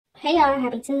Hey y'all,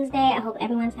 happy Tuesday. I hope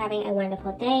everyone's having a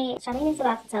wonderful day. Charlene is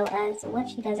about to tell us what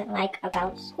she doesn't like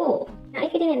about school. Now,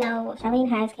 if you didn't know, Charlene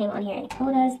has came on here and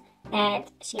told us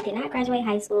that she did not graduate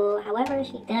high school. However,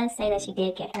 she does say that she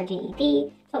did get her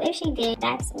GED. So if she did,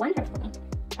 that's wonderful.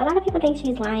 A lot of people think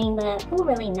she's lying, but who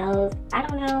really knows? I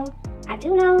don't know. I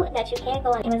do know that you can go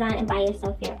on Amazon and buy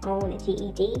yourself your own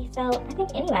GED. So I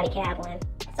think anybody can have one.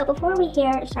 So before we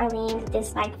hear Charlene's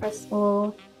dislike for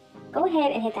school, go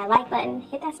ahead and hit that like button,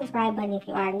 hit that subscribe button if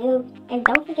you are new, and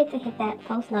don't forget to hit that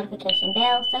post notification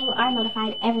bell so you are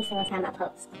notified every single time I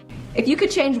post. If you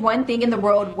could change one thing in the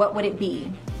world, what would it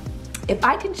be? If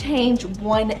I could change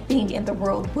one thing in the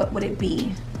world, what would it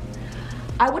be?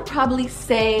 I would probably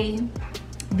say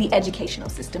the educational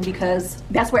system, because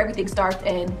that's where everything starts,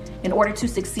 and in order to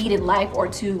succeed in life or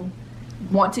to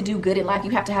want to do good in life,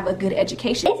 you have to have a good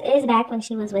education. This is back when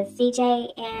she was with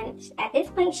CJ, and at this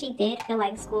point she did feel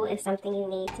like school is something you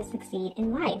need to succeed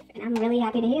in life, and I'm really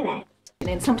happy to hear that.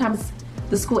 And sometimes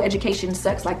the school education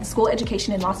sucks. Like the school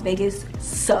education in Las Vegas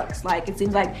sucks. Like it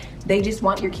seems like they just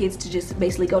want your kids to just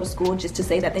basically go to school just to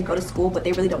say that they go to school, but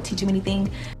they really don't teach them anything.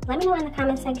 Let me know in the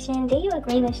comment section, do you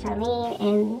agree with Charlene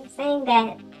in saying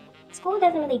that school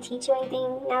doesn't really teach you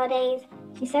anything nowadays?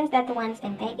 She says that the ones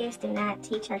in Vegas do not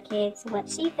teach her kids what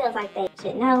she feels like they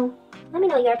should know. Let me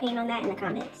know your opinion on that in the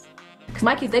comments. Because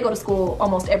my kids, they go to school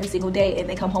almost every single day and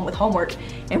they come home with homework.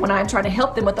 And when I'm trying to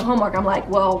help them with the homework, I'm like,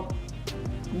 well,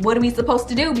 what are we supposed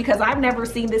to do? Because I've never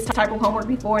seen this type of homework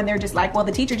before, and they're just like, well,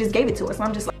 the teacher just gave it to us. And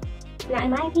I'm just like... Now,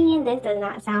 in my opinion, this does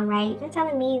not sound right. You're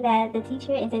telling me that the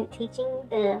teacher isn't teaching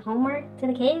the homework to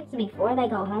the kids before they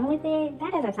go home with it?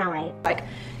 That doesn't sound right. Like,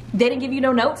 they didn't give you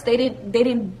no notes. They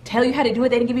didn't tell you how to do it.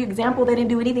 They didn't give you an example. They didn't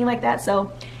do anything like that.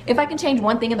 So if I can change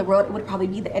one thing in the world, it would probably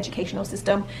be the educational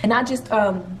system, and not just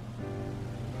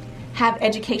have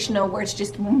educational where it's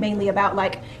just mainly about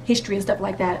like history and stuff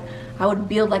like that. I would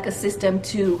build like a system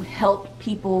to help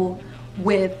people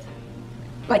with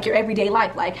like your everyday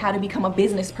life, like how to become a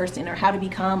business person or how to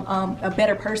become a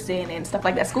better person and stuff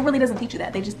like that. School really doesn't teach you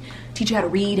that. They just teach you how to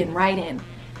read and write and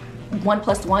 1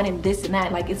 + 1 and this and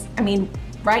that. Like it's, I mean,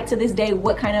 right to this day,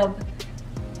 what kind of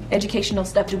educational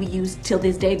stuff do we use till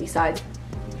this day besides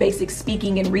basic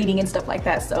speaking and reading and stuff like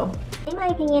that? So in my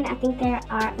opinion, I think there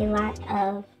are a lot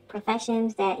of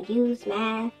professions that use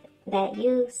math, that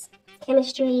use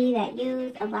chemistry, that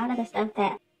use a lot of the stuff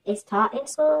that is taught in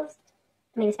schools.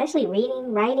 I mean, especially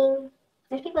reading, writing.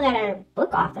 There's people that are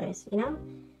book authors, you know?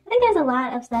 I think there's a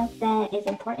lot of stuff that is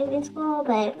important in school,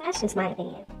 but that's just my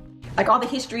opinion. Like all the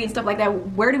history and stuff like that,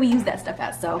 where do we use that stuff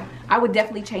at? So I would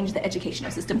definitely change the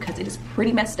educational system because it is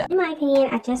pretty messed up. In my opinion,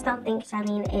 I just don't think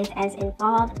Charlene is as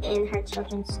involved in her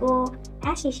children's school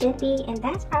as she should be, and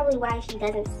that's probably why she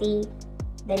doesn't see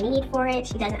the need for it.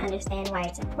 She doesn't understand why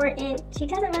it's important. She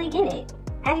doesn't really get it.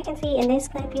 As you can see in this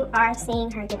clip, you are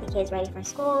seeing her get the kids ready for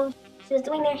school. She was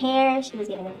doing their hair, she was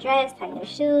getting them dressed, tying their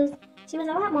shoes. She was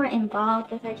a lot more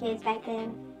involved with her kids back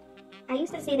then. I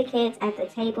used to see the kids at the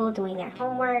table doing their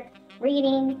homework,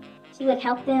 reading. She would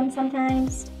help them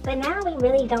sometimes. But now we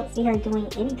really don't see her doing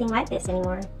anything like this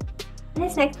anymore. In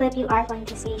this next clip, you are going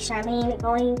to see Charlene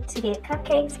going to get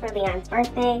cupcakes for Leon's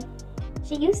birthday.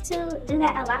 She used to do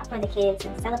that a lot for the kids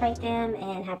and celebrate them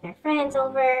and have their friends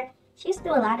over. She used to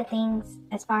do a lot of things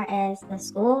as far as the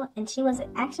school, and she was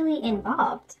actually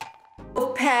involved.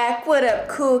 Pack, what up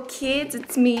cool kids?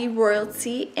 It's me,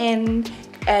 Royalty, and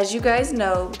as you guys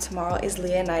know, tomorrow is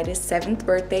Leonidas' 7th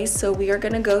birthday, so we are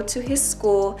gonna go to his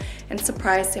school and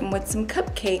surprise him with some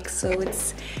cupcakes. So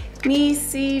it's me,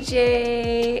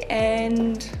 CJ,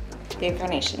 and the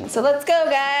Incarnation. So let's go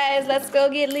guys, let's go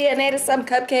get Leonidas some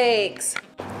cupcakes.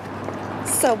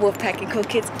 So Wolfpack and cool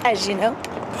kids, as you know,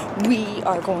 we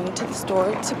are going to the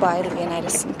store to buy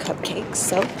Leonidas some cupcakes.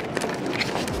 So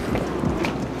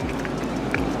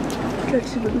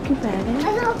looks a little cute bag.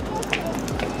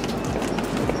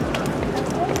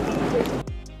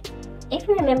 If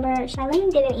you remember,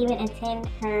 Charlene didn't even attend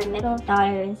her middle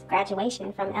daughter's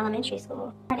graduation from elementary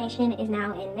school. Incarnation is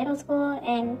now in middle school,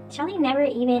 and Charlene never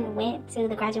even went to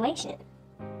the graduation.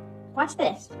 Watch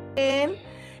this. And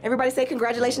everybody say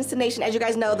congratulations to Nation. As you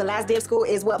guys know, the last day of school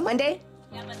is what, Monday?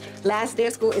 Yeah, Monday. Last day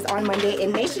of school is on Monday,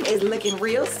 and Nation is looking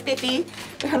real spiffy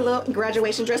in her little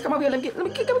graduation dress. Come over here, let me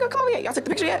come over here. Y'all took the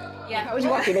picture yet? Yeah. How was you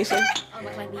walking, Nation? I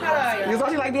look like Beyonce. You was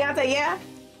walking like Beyonce, yeah?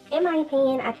 In my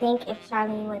opinion, I think if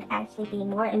Charlene would actually be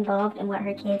more involved in what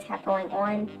her kids have going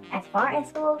on as far as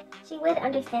school, she would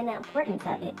understand the importance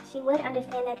of it. She would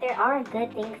understand that there are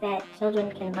good things that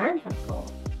children can learn from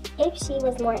school if she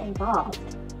was more involved.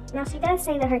 Now, she does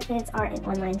say that her kids are in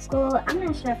online school. I'm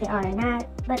not sure if they are or not,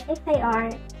 but if they are,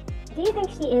 Do you think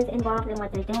she is involved in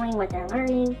what they're doing, what they're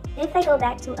learning? If they go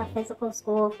back to a physical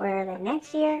school for the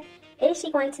next year, is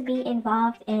she going to be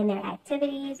involved in their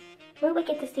activities? Will we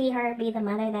get to see her be the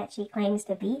mother that she claims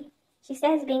to be? She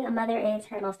says being a mother is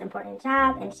her most important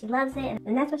job and she loves it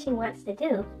and that's what she wants to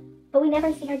do. But we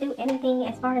never see her do anything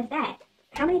as far as that.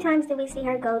 How many times did we see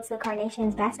her go to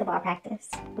Carnation's basketball practice?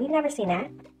 We've never seen that.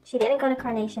 She didn't go to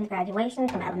Carnation's graduation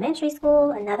from elementary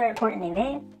school, another important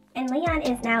event. And Leon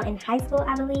is now in high school,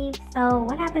 I believe. So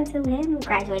what happened to him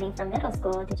graduating from middle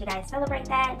school? Did you guys celebrate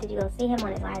that? Did you go see him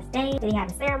on his last day? Did he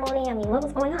have a ceremony? I mean, what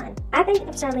was going on? I think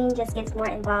if Charlene just gets more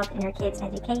involved in her kids'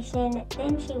 education,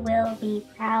 then she will be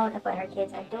proud of what her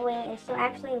kids are doing and she'll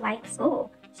actually like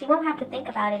school. She won't have to think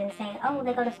about it and say, oh,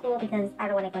 they go to school because I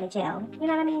don't want to go to jail. You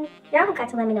know what I mean? Y'all got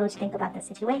to let me know what you think about the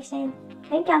situation.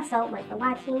 Thank y'all so much for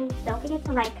watching. Don't forget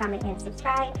to like, comment, and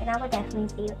subscribe. And I will definitely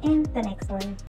see you in the next one.